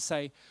up and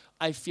say,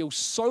 I feel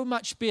so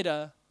much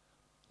better,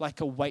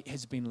 like a weight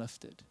has been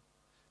lifted.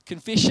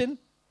 Confession,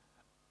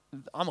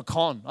 I'm a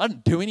con. I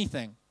didn't do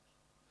anything.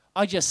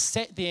 I just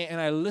sat there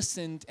and I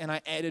listened and I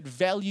added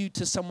value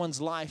to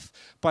someone's life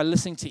by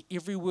listening to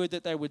every word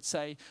that they would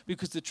say,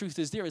 because the truth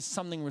is there is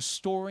something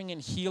restoring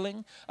and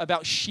healing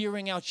about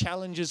sharing our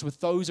challenges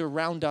with those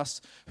around us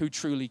who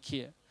truly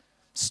care.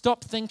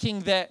 Stop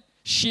thinking that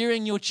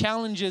sharing your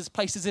challenges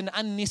places an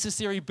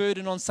unnecessary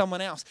burden on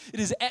someone else.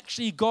 It is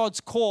actually God's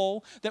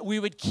call that we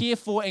would care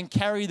for and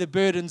carry the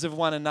burdens of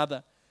one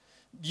another.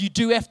 You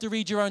do have to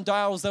read your own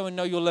dials, though, and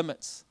know your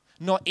limits.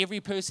 Not every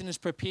person is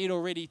prepared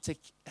already to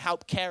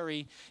help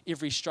carry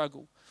every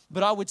struggle.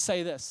 But I would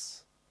say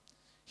this: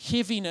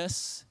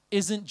 heaviness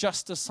isn't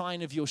just a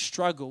sign of your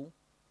struggle.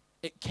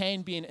 It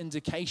can be an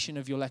indication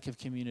of your lack of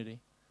community.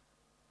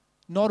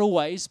 Not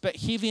always, but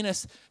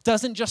heaviness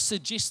doesn't just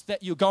suggest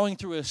that you're going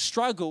through a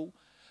struggle,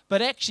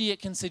 but actually it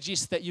can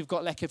suggest that you've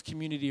got lack of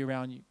community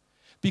around you.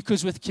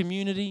 Because with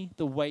community,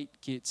 the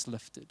weight gets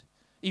lifted.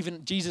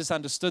 Even Jesus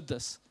understood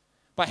this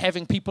by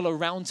having people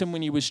around him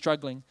when he was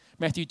struggling.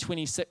 Matthew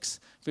 26,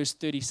 verse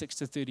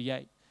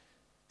 36-38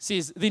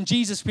 says, Then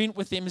Jesus went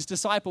with them, his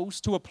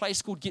disciples, to a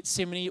place called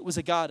Gethsemane. It was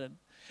a garden.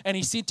 And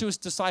he said to his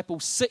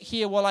disciples, sit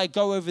here while I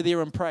go over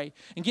there and pray.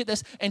 And get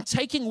this, and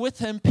taking with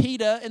him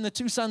Peter and the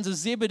two sons of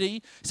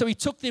Zebedee, so he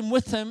took them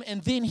with him,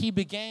 and then he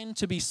began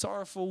to be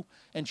sorrowful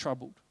and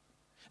troubled.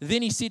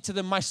 Then he said to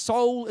them, My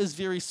soul is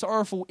very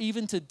sorrowful,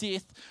 even to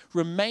death.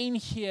 Remain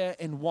here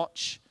and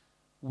watch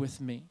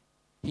with me.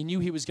 He knew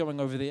he was going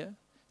over there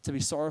to be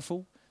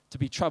sorrowful, to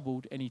be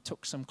troubled, and he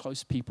took some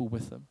close people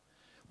with him.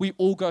 We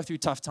all go through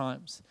tough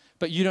times,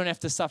 but you don't have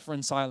to suffer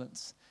in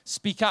silence.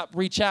 Speak up,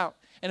 reach out.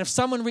 And if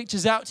someone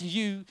reaches out to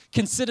you,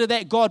 consider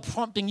that God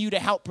prompting you to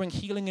help bring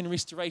healing and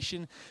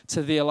restoration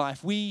to their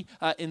life. We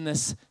are in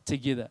this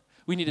together.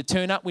 We need to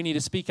turn up, we need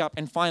to speak up,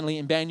 and finally,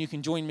 and Ben, you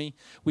can join me,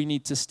 we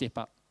need to step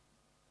up.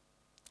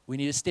 We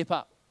need to step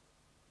up.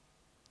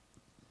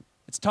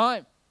 It's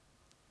time.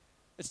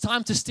 It's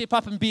time to step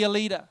up and be a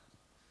leader,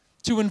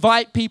 to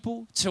invite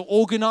people, to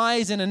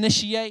organize and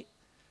initiate,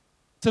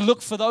 to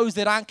look for those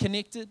that aren't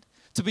connected,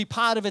 to be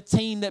part of a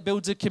team that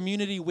builds a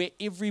community where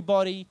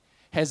everybody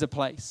has a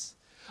place.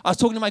 I was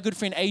talking to my good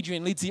friend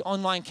Adrian, leads the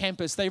online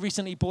campus. They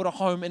recently bought a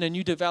home in a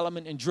new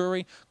development in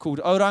Drury called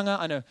Oranga.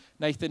 I know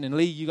Nathan and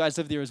Lee, you guys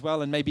live there as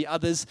well, and maybe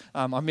others.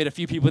 I've met a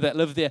few people that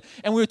live there.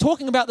 And we were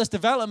talking about this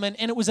development,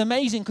 and it was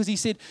amazing because he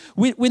said,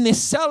 when they're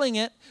selling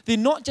it, they're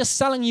not just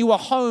selling you a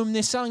home,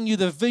 they're selling you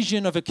the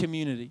vision of a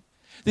community.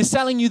 They're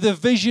selling you the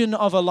vision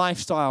of a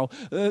lifestyle.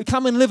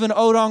 Come and live in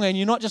Oranga, and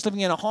you're not just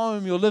living in a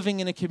home, you're living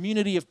in a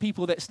community of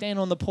people that stand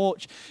on the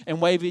porch and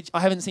wave.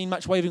 I haven't seen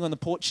much waving on the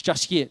porch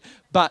just yet,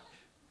 but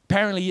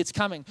apparently it's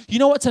coming. You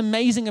know what's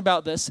amazing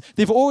about this?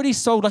 They've already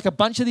sold like a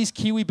bunch of these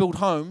Kiwi-built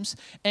homes,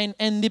 and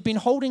they've been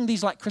holding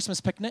these like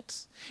Christmas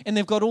picnics, and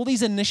they've got all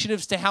these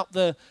initiatives to help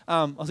the,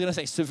 I was going to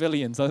say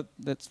civilians,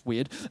 that's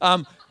weird,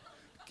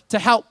 to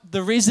help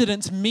the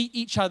residents meet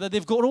each other.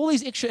 They've got all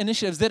these extra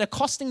initiatives that are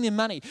costing them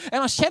money. And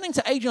I was chatting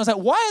to Adrian, I was like,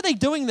 why are they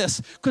doing this?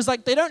 Because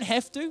like they don't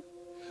have to.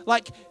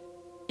 Like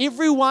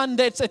everyone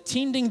that's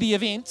attending the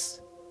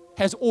events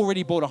has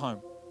already bought a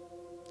home.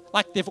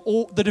 Like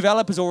the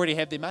developers already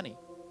have their money.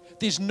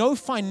 There's no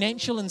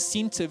financial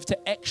incentive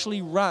to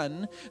actually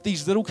run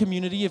these little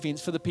community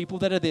events for the people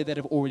that are there that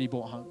have already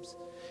bought homes.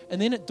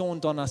 And then it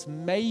dawned on us,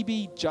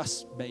 maybe,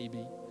 just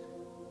maybe,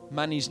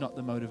 money's not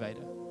the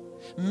motivator.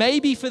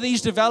 Maybe for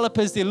these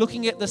developers, they're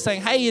looking at this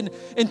saying, hey,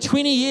 in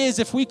 20 years,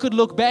 if we could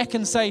look back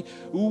and say,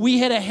 we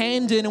had a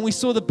hand in and we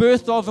saw the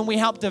birth of and we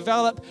helped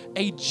develop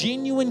a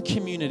genuine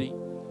community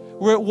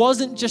where it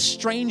wasn't just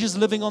strangers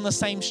living on the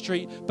same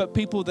street, but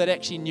people that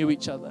actually knew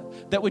each other,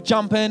 that would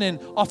jump in and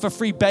offer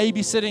free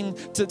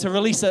babysitting to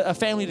release a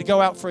family to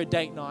go out for a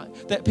date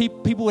night, that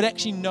people would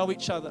actually know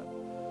each other.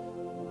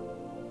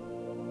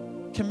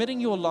 Committing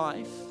your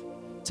life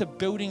to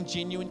building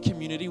genuine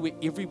community where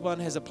everyone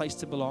has a place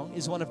to belong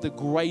is one of the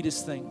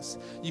greatest things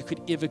you could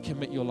ever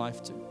commit your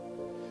life to.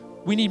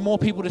 We need more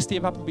people to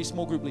step up and be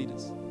small group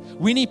leaders.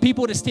 We need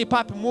people to step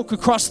up and walk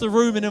across the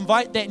room and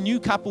invite that new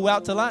couple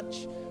out to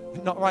lunch.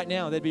 Not right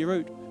now, that'd be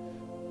rude.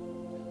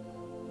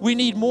 We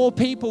need more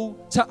people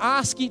to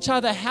ask each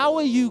other, how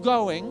are you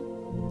going?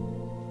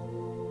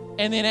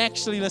 And then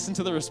actually listen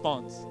to the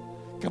response.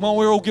 Come on,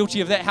 we're all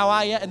guilty of that. How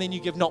are you? And then you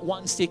give not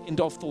one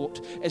second of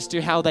thought as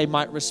to how they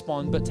might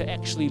respond, but to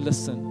actually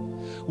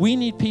listen. We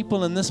need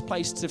people in this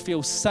place to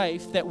feel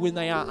safe that when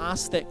they are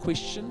asked that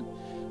question,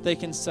 they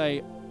can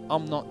say,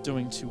 I'm not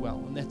doing too well,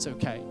 and that's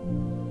okay.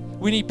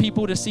 We need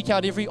people to seek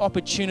out every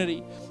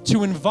opportunity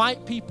to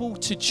invite people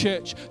to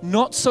church,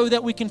 not so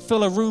that we can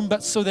fill a room,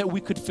 but so that we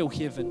could fill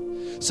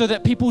heaven, so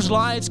that people's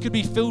lives could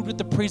be filled with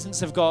the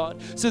presence of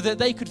God, so that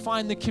they could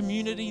find the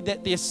community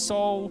that their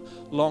soul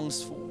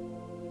longs for.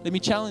 Let me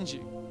challenge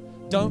you.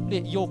 Don't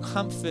let your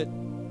comfort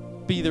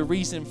be the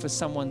reason for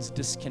someone's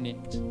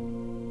disconnect.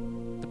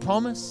 The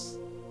promise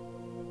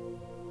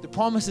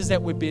is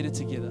that we're better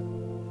together,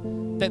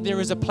 that there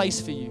is a place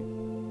for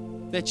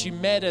you, that you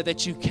matter,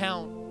 that you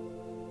count,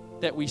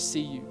 that we see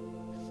you.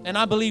 And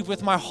I believe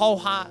with my whole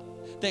heart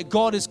that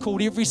God has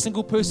called every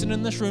single person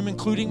in this room,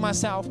 including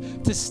myself,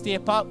 to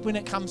step up when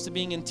it comes to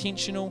being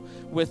intentional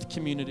with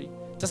community.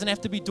 It doesn't have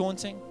to be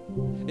daunting.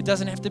 It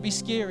doesn't have to be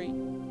scary.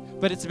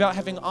 But it's about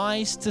having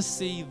eyes to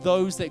see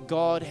those that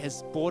God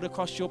has brought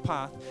across your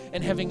path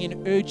and having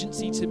an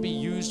urgency to be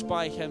used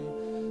by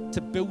Him to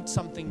build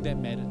something that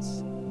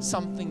matters,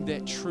 something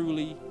that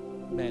truly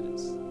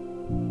matters.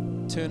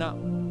 Turn up,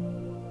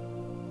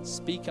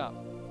 speak up,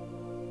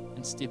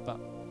 and step up.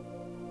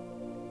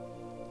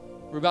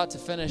 We're about to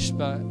finish,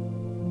 but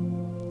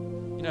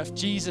if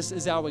Jesus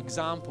is our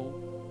example,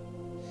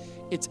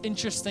 it's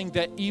interesting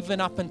that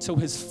even up until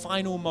His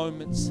final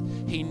moments,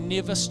 He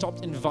never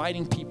stopped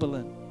inviting people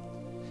in.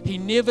 He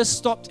never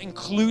stopped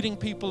including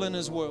people in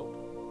His world.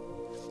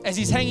 As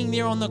He's hanging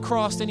there on the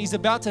cross and He's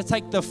about to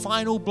take the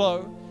final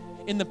blow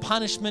in the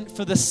punishment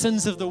for the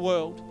sins of the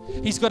world,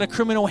 He's got a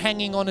criminal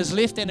hanging on His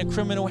left and a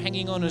criminal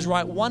hanging on His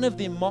right. One of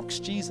them mocks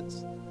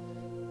Jesus.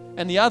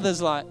 And the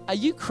other's like, are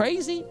you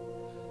crazy?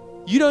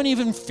 You don't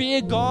even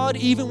fear God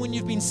even when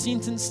you've been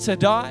sentenced to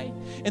die?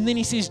 And then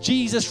He says,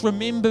 Jesus,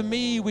 remember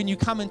me when you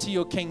come into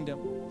your kingdom.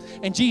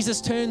 And Jesus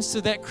turns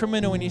to that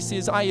criminal and He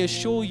says, I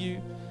assure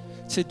you,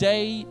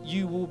 today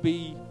you will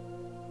be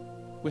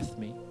with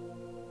me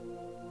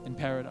in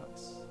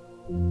paradise.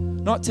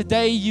 Not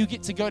today you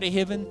get to go to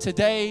heaven.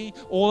 Today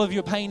all of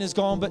your pain is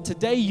gone, but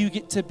today you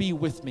get to be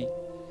with me.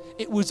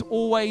 It was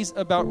always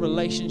about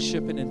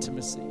relationship and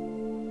intimacy.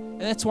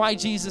 And that's why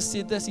Jesus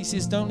said this. He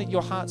says, don't let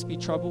your hearts be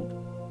troubled.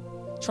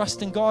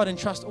 Trust in God and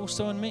trust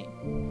also in me.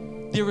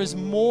 There is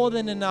more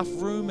than enough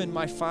room in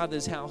my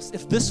Father's house.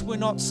 If this were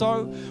not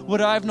so, would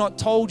I have not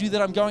told you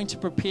that I'm going to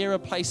prepare a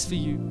place for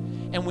you?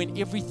 And when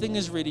everything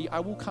is ready,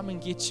 I will come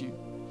and get you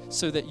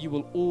so that you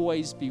will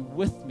always be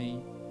with me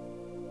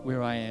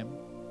where I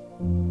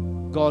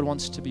am. God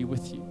wants to be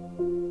with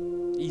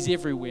you. He's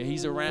everywhere.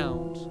 He's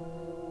around.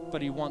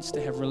 But He wants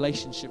to have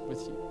relationship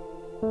with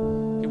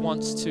you. He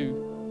wants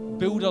to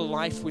build a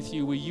life with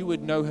you where you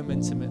would know him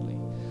intimately,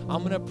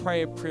 I'm going to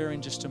pray a prayer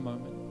in just a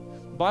moment.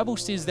 The Bible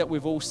says that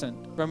we've all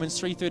sinned, Romans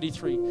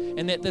 3:33,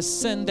 and that the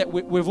sin that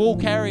we've all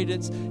carried,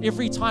 it's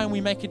every time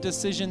we make a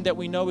decision that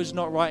we know is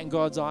not right in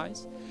God's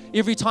eyes,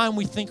 every time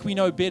we think we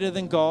know better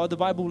than God, the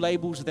Bible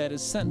labels that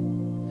as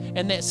sin.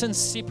 And that sin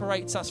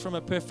separates us from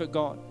a perfect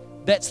God.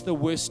 That's the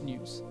worst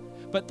news.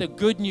 But the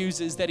good news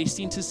is that he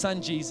sent his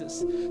son Jesus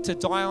to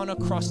die on a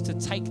cross to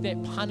take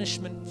that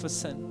punishment for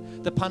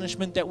sin, the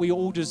punishment that we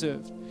all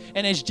deserved.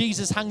 And as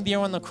Jesus hung there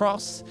on the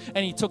cross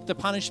and he took the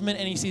punishment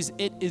and he says,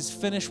 it is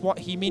finished, what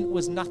he meant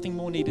was nothing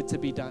more needed to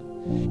be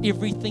done.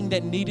 Everything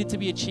that needed to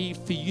be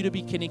achieved for you to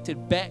be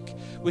connected back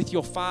with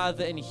your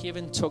Father in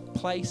heaven took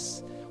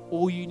place.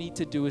 All you need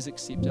to do is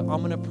accept it.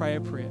 I'm going to pray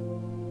a prayer.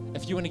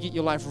 If you want to get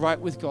your life right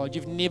with God,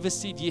 you've never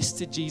said yes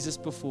to Jesus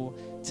before,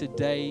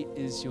 today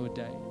is your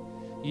day.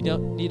 You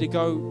don't need to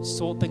go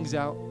sort things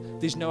out.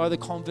 There's no other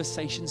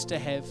conversations to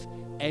have.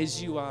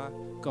 As you are,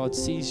 God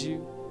sees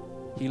you,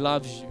 he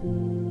loves you,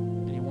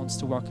 and he wants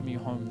to welcome you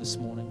home this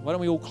morning. Why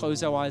don't we all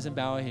close our eyes and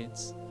bow our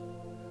heads?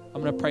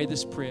 I'm going to pray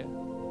this prayer.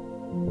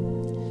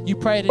 You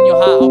pray it in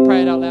your heart, I'll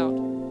pray it out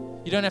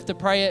loud. You don't have to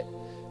pray it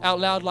out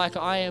loud like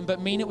I am, but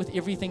mean it with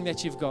everything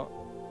that you've got.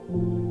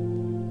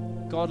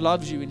 God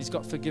loves you and he's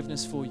got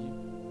forgiveness for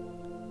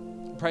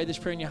you. Pray this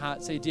prayer in your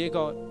heart. Say, dear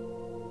God,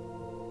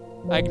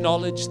 I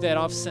acknowledge that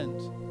I've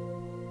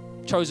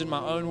sinned, chosen my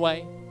own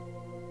way,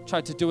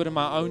 tried to do it in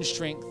my own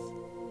strength,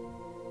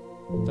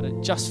 but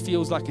it just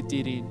feels like a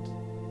dead end.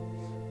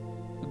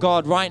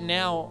 God, right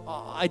now,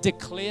 I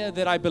declare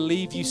that I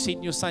believe you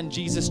sent your son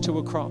Jesus to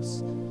a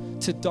cross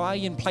to die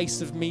in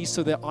place of me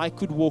so that I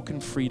could walk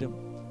in freedom.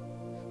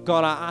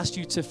 God, I ask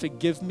you to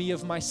forgive me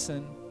of my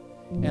sin,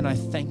 and I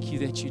thank you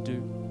that you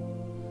do.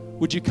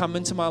 Would you come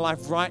into my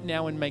life right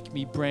now and make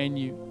me brand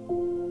new?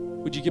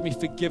 Would you give me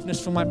forgiveness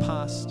for my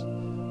past,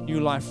 new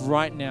life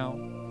right now,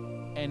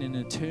 and an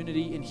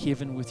eternity in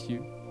heaven with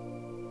you?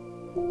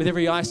 With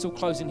every eye still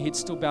closed and head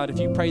still bowed, if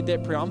you prayed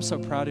that prayer, I'm so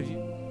proud of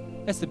you.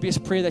 That's the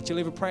best prayer that you'll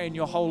ever pray in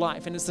your whole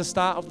life, and it's the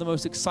start of the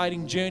most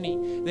exciting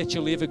journey that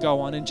you'll ever go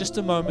on. In just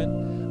a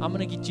moment, I'm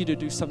going to get you to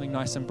do something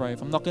nice and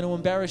brave. I'm not going to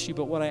embarrass you,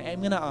 but what I am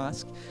going to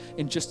ask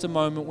in just a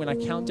moment when I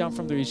count down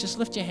from 3 is just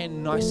lift your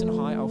hand nice and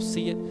high. I'll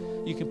see it.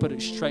 You can put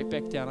it straight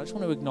back down. I just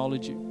want to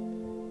acknowledge you.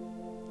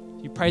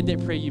 You prayed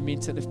that prayer, you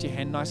meant it. Lift your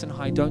hand nice and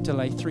high. Don't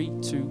delay. 3,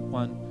 2,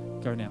 1,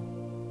 go now.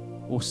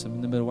 Awesome.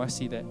 In the middle, I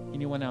see that.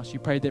 Anyone else? You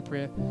prayed that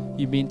prayer,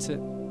 you meant it.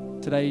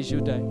 Today is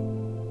your day.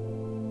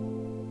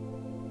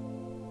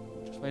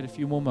 Just wait a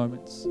few more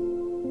moments.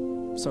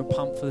 I'm so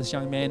pumped for this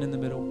young man in the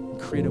middle.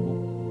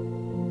 Incredible.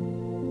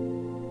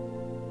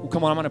 Well,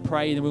 come on, I'm going to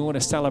pray and we want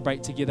to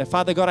celebrate together.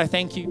 Father God, I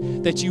thank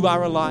you that you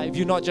are alive.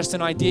 You're not just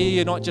an idea,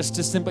 you're not just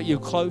distant, but you're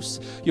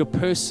close, you're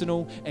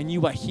personal, and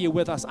you are here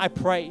with us. I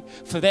pray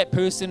for that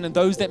person and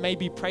those that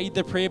maybe prayed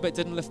the prayer but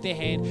didn't lift their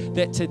hand,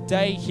 that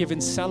today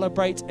heaven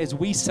celebrates as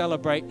we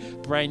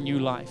celebrate brand new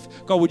life.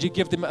 God, would you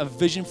give them a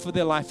vision for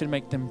their life and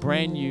make them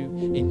brand new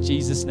in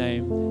Jesus'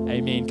 name?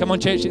 Amen. Come on,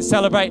 church, let's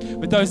celebrate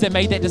with those that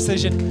made that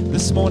decision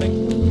this morning.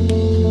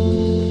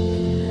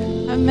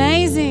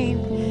 Amazing.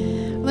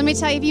 Let me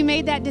tell you, if you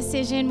made that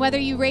decision, whether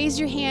you raised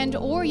your hand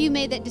or you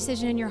made that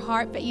decision in your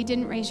heart, but you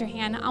didn't raise your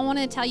hand, I want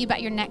to tell you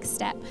about your next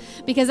step.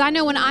 Because I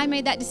know when I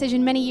made that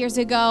decision many years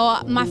ago,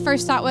 my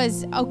first thought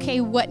was, okay,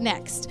 what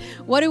next?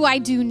 What do I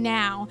do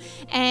now?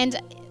 And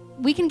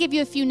we can give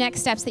you a few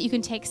next steps that you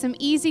can take, some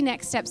easy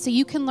next steps so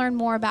you can learn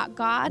more about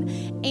God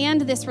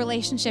and this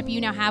relationship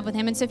you now have with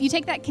him. And so if you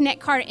take that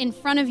Connect card in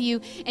front of you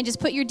and just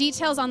put your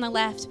details on the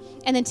left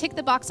and then tick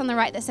the box on the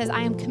right that says,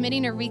 I am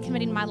committing or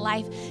recommitting my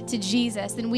life to Jesus, then we